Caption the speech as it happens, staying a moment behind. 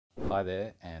Hi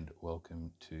there, and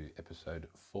welcome to episode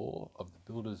 4 of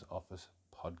the Builder's Office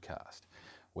podcast,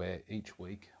 where each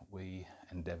week we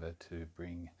endeavour to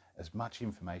bring as much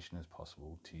information as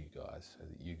possible to you guys so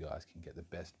that you guys can get the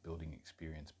best building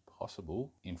experience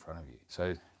possible in front of you.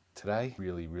 So today,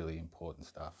 really important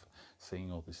stuff, seeing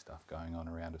all this stuff going on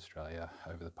around Australia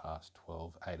over the past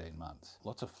 12-18 months.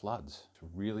 Lots of floods. It's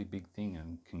a really big thing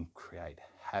and can create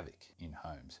havoc in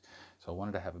homes. So I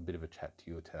wanted to have a bit of a chat to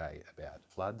you today about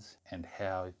floods and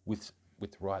how with the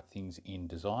right things in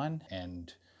design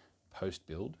and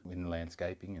post-build, in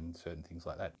landscaping and certain things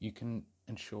like that, you can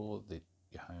ensure that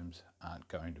your homes aren't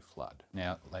going to flood.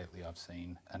 Now, lately I've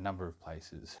seen a number of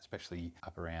places, especially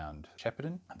up around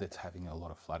Shepparton, that's having a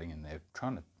lot of flooding, and they're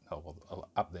trying to,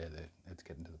 up there, it's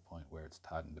getting to the point where it's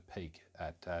starting to peak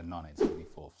at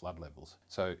 1974 flood levels.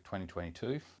 So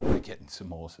 2022, we're getting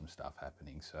some awesome stuff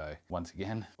happening. So once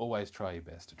again, always try your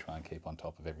best to try and keep on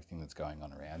top of everything that's going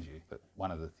on around you. But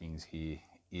one of the things here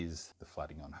is the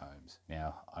flooding on homes.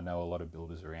 Now, I know a lot of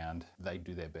builders around, they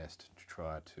do their best to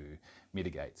try to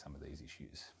mitigate some of these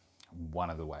issues. One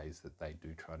of the ways that they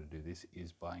do try to do this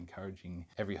is by encouraging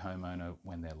every homeowner,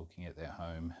 when they're looking at their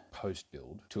home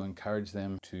post-build, to encourage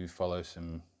them to follow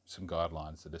some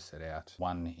guidelines that are set out.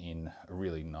 One in a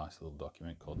really nice little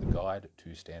document called the Guide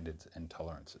to Standards and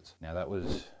Tolerances. Now, that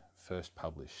was first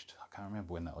published, I can't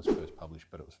remember when that was first published,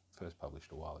 but it was first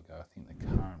published a while ago. I think the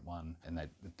current one, and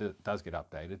it does get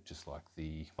updated just like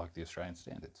the Australian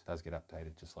standards, it does get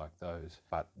updated just like those.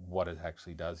 But what it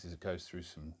actually does is it goes through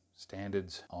some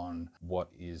standards on what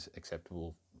is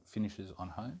acceptable finishes on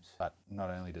homes. But not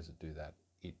only does it do that,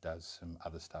 it does some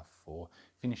other stuff for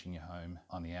finishing your home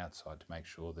on the outside to make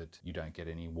sure that you don't get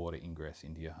any water ingress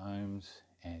into your homes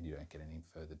and you don't get any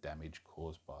further damage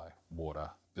caused by water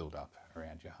build up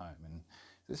around your home. And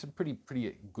there's some pretty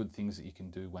good things that you can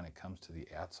do when it comes to the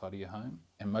outside of your home.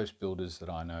 And most builders that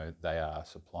I know, they are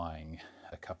supplying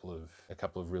a couple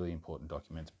of really important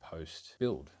documents post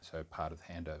build, so part of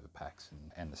handover packs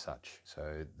and the such.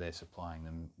 So they're supplying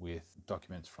them with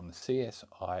documents from the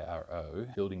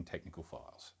CSIRO building technical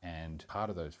files, and part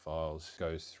of those files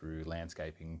goes through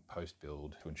landscaping post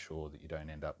build to ensure that you don't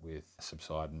end up with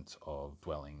subsidence of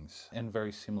dwellings and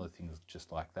very similar things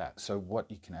just like that. So what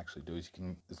you can actually do is you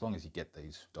can, as long as you get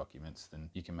these documents, then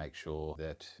you can make sure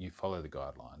that you follow the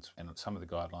guidelines. And some of the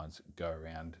guidelines go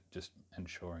around just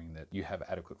ensuring that you have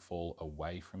adequate fall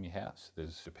away from your house.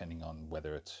 There's, depending on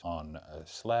whether it's on a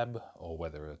slab or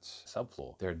whether it's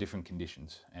subfloor, there are different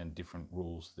conditions and different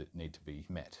rules that need to be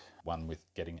met. One with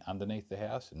getting underneath the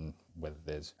house and whether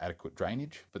there's adequate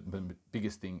drainage, but the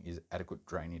biggest thing is adequate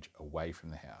drainage away from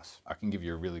the house. I can give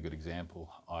you a really good example.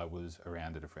 I was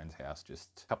around at a friend's house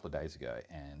just a couple of days ago,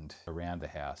 and around the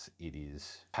house it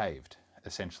is paved.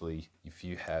 Essentially, if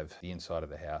you have the inside of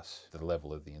the house, the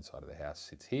level of the inside of the house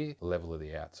sits here, the level of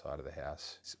the outside of the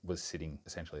house was sitting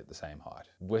essentially at the same height.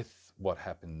 With what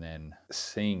happened then,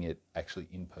 seeing it actually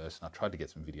in person, I tried to get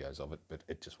some videos of it, but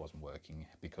it just wasn't working,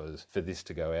 because for this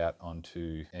to go out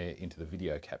onto into the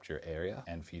video capture area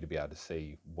and for you to be able to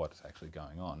see what's actually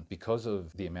going on, because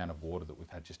of the amount of water that we've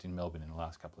had just in Melbourne in the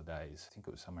last couple of days, I think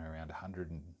it was somewhere around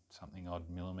 100 and something odd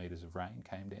millimetres of rain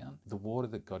came down. The water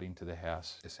that got into the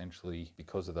house, essentially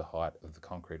because of the height of the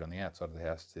concrete on the outside of the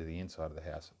house to the inside of the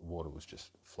house, water was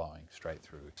just flowing straight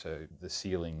through. So the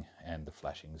ceiling and the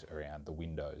flashings around the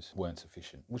windows weren't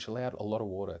sufficient, which allowed a lot of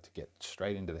water to get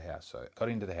straight into the house. So it got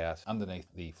into the house underneath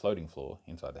the floating floor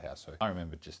inside the house. So I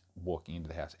remember just walking into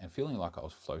the house and feeling like I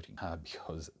was floating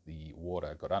because the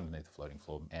water got underneath the floating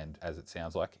floor, and as it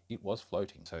sounds like, it was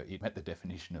floating. So it met the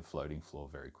definition of floating floor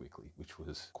very quickly, which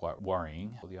was quite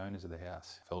worrying for the owners of the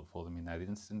house. Felt for them in that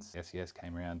instance. SES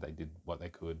came around, they did what they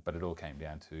could, but it all came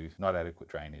down to not adequate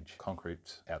drainage,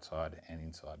 concrete outside and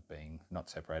inside being not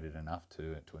separated enough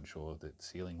to ensure that the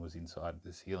ceiling was inside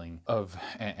the ceiling of,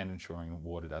 and ensuring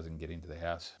water doesn't get into the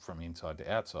house from inside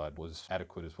to outside was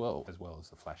adequate as well as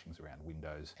the flashings around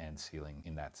windows and ceiling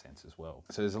in that sense as well.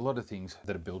 So there's a lot of things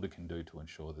that a builder can do to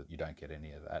ensure that you don't get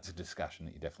any of that. It's a discussion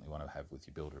that you definitely want to have with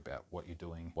your builder about what you're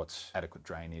doing, what's adequate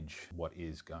drainage, what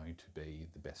is going to be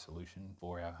the best solution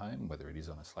for our home, whether it is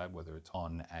on a slab, whether it's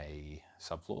on a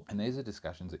subfloor. And these are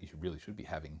discussions that you really should be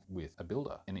having with a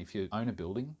builder. And if you own a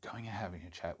building, going and having a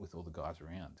chat with all the guys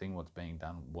around, seeing what's being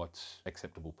done, what's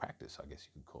acceptable practice, I guess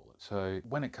you could call it. So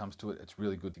when it comes to it, it's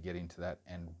really good to get into that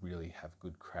and really have a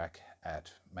good crack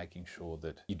at making sure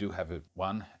that you do have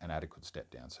an adequate step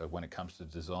down. So when it comes to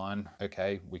design,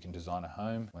 okay, we can design a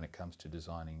home. When it comes to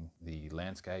designing the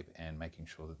landscape and making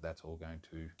sure that that's all going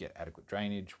to get adequate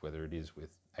drainage, whether it is with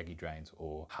Aggie drains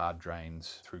or hard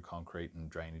drains through concrete and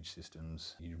drainage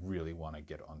systems, you really want to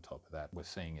get on top of that. We're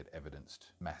seeing it evidenced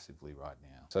massively right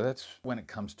now. So that's when it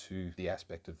comes to the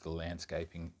aspect of the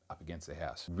landscaping up against the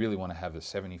house. You really want to have a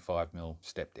 75mm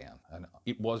step down. And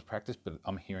it was practiced, but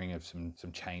I'm hearing of some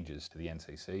changes to the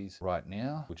NCCs right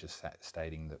now, which is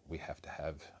stating that we have to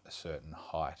have a certain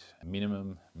height,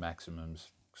 minimum,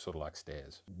 maximums, sort of like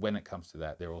stairs. When it comes to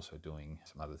that, they're also doing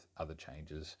some other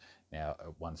changes. Now,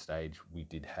 at one stage, we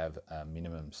did have a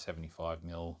minimum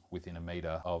 75mm within a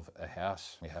metre of a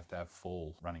house. We have to have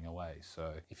fall running away.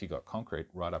 So if you've got concrete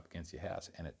right up against your house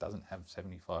and it doesn't have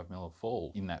 75mm of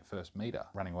fall in that first metre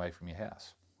running away from your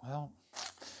house, well,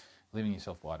 leaving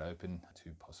yourself wide open to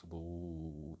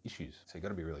possible issues. So you've got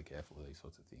to be really careful of these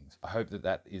sorts of things. I hope that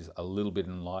that is a little bit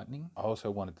enlightening. I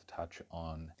also wanted to touch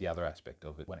on the other aspect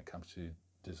of it when it comes to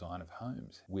design of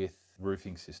homes with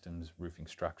roofing systems, roofing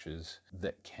structures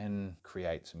that can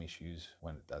create some issues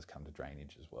when it does come to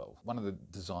drainage as well. One of the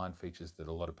design features that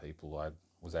a lot of people, I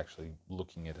was actually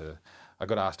looking at I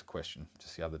got asked a question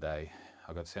just the other day.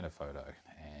 I got sent a photo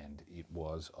and it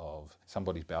was of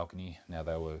somebody's balcony. Now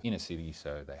they were in a city,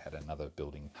 so they had another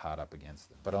building hard up against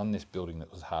them. But on this building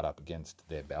that was hard up against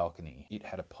their balcony, it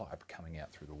had a pipe coming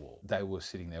out through the wall. They were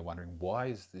sitting there wondering, why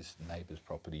is this neighbour's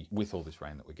property, with all this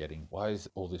rain that we're getting, why is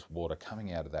all this water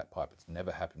coming out of that pipe? It's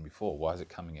never happened before. Why is it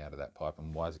coming out of that pipe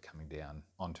and why is it coming down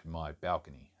onto my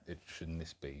balcony? Shouldn't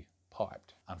this be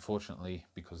piped? Unfortunately,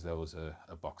 because there was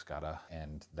a box gutter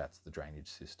and that's the drainage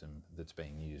system that's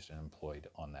being used and employed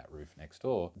on that roof next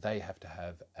door, they have to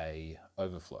have a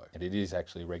overflow. And it is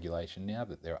actually a regulation now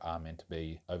that there are meant to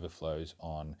be overflows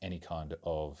on any kind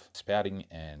of spouting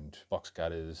and box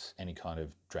gutters. Any kind of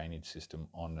drainage system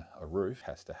on a roof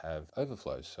has to have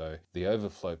overflows. So the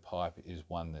overflow pipe is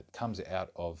one that comes out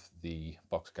of the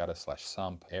box gutter /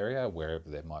 sump area, wherever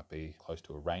there might be close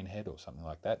to a rain head or something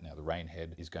like that. Now the rain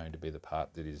head is going to be the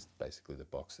part that is basically the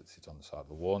box that sits on the side of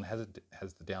the wall and has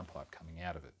the downpipe coming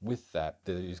out of it. With that,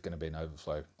 there is going to be an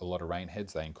overflow. A lot of rain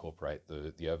heads, they incorporate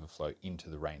the overflow into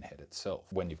the rain head itself.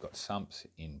 When you've got sumps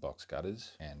in box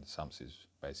gutters, and sumps is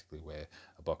basically where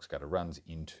a box gutter runs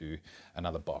into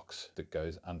another box that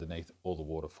goes underneath, all the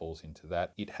water falls into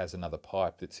that. It has another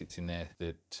pipe that sits in there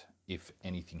that if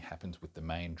anything happens with the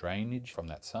main drainage from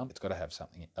that sump, it's got to have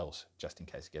something else just in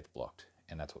case it gets blocked.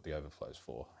 And that's what the overflow is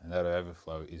for. And that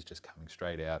overflow is just coming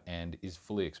straight out and is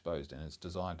fully exposed, and it's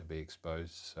designed to be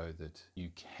exposed so that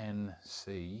you can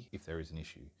see if there is an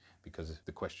issue. Because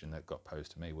the question that got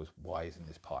posed to me was, why isn't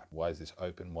this pipe? Why is this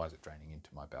open? Why is it draining into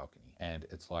my balcony? And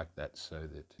it's like that so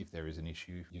that if there is an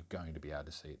issue, you're going to be able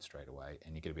to see it straight away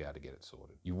and you're going to be able to get it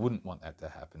sorted. You wouldn't want that to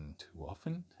happen too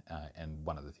often. And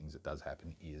one of the things that does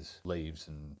happen is leaves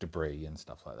and debris and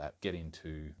stuff like that get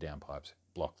into downpipes,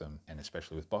 block them, and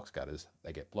especially with box gutters,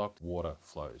 they get blocked, water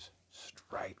flows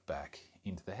straight back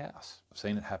into the house. I've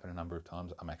seen it happen a number of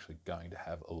times. I'm actually going to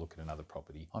have a look at another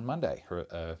property on Monday for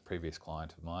a previous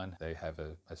client of mine. They have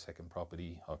a second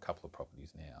property, or a couple of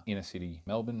properties now. Inner city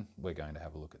Melbourne, we're going to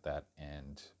have a look at that,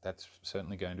 and that's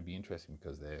certainly going to be interesting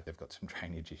because they've got some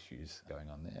drainage issues going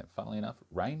on there. Funnily enough,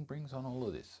 rain brings on all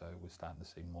of this, so we're starting to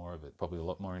see more of it. Probably a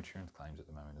lot more insurance claims at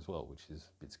the moment as well, which is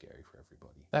a bit scary for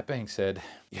everybody. That being said,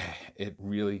 yeah, it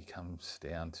really comes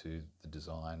down to the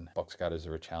design. Box gutters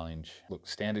are a challenge. Look,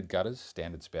 standard gutters,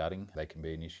 standard spouting, they can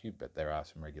be an issue, but there are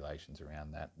some regulations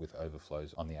around that with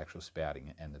overflows on the actual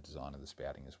spouting and the design of the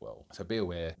spouting as well. So be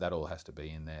aware that all has to be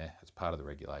in there. It's part of the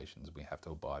regulations. We have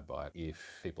to abide by it. If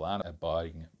people aren't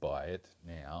abiding by it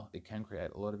now, it can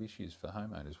create a lot of issues for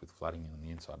homeowners with flooding on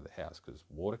the inside of the house because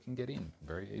water can get in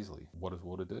very easily. What does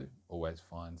water do? Always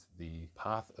finds the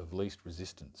path of least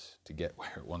resistance to get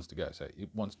where it wants to go. So it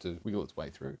wants to wiggle its way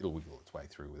through. It'll wiggle its way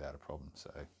through without a problem.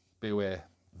 So be aware.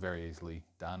 Very easily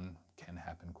done, can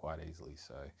happen quite easily.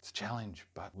 So it's a challenge,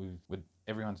 but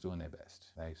everyone's doing their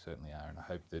best. They certainly are, and I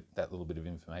hope that that little bit of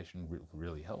information will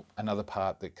really help. Another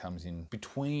part that comes in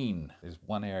between, there's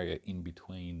one area in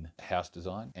between house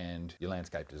design and your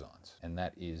landscape designs, and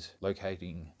that is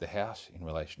locating the house in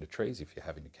relation to trees if you're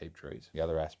having to keep trees. The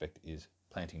other aspect is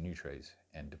planting new trees,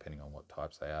 and depending on what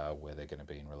types they are, where they're going to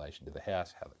be in relation to the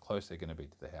house, how close they're going to be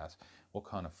to the house, what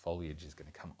kind of foliage is going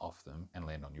to come off them and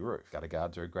land on your roof. Gutter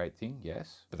guards are a great thing,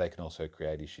 yes, but they can also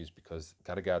create issues because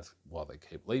gutter guards, while they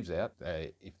keep leaves out,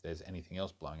 if there's anything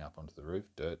else blowing up onto the roof,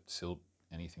 dirt, silt,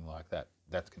 anything like that,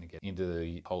 that's going to get into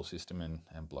the whole system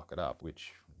and block it up,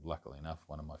 which luckily enough,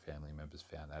 one of my family members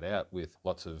found that out with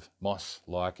lots of moss,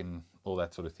 lichen, all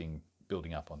that sort of thing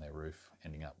building up on their roof,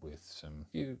 ending up with some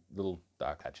few little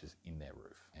dark patches in their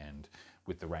roof. And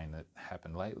with the rain that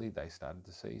happened lately, they started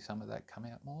to see some of that come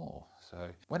out more. So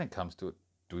when it comes to it,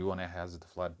 do we want our houses to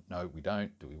flood? No, we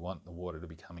don't. Do we want the water to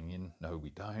be coming in? No,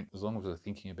 we don't. As long as we're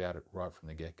thinking about it right from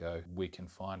the get-go, we can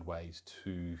find ways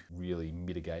to really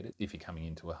mitigate it. If you're coming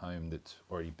into a home that's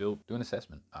already built, do an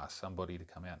assessment. Ask somebody to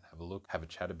come out and have a look, have a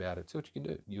chat about it, see what you can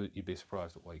do. You'd be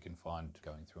surprised at what you can find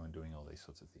going through and doing all these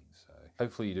sorts of things. So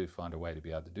hopefully you do find a way to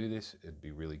be able to do this. It'd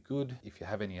be really good. If you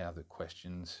have any other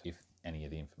questions, if any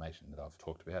of the information that I've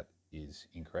talked about is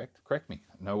incorrect, correct me.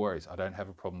 No worries. I don't have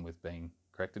a problem with being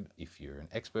corrected. If you're an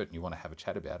expert and you want to have a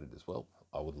chat about it as well,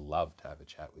 I would love to have a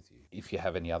chat with you. If you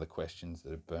have any other questions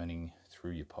that are burning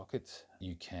through your pockets,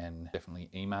 you can definitely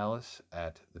email us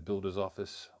at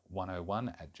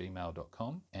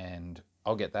thebuildersoffice101@gmail.com, and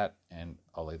I'll get that and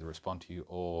I'll either respond to you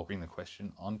or bring the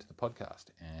question onto the podcast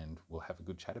and we'll have a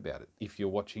good chat about it. If you're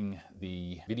watching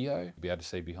the video, you'll be able to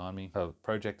see behind me a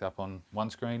project up on one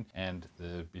screen and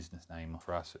the business name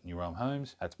for us at New Realm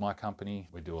Homes. That's my company.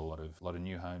 We do a lot of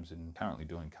new homes and currently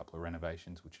doing a couple of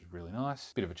renovations, which is really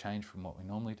nice. Bit of a change from what we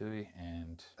normally do,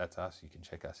 and that's us. You can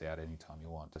check us out anytime you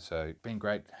want. So it's been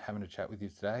great having a chat with you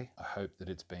today. I hope that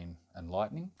it's been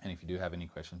enlightening, and if you do have any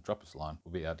questions, drop us a line.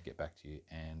 We'll be able to get back to you,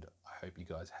 and I hope you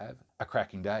guys have a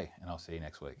cracking day, and I'll see you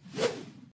next week.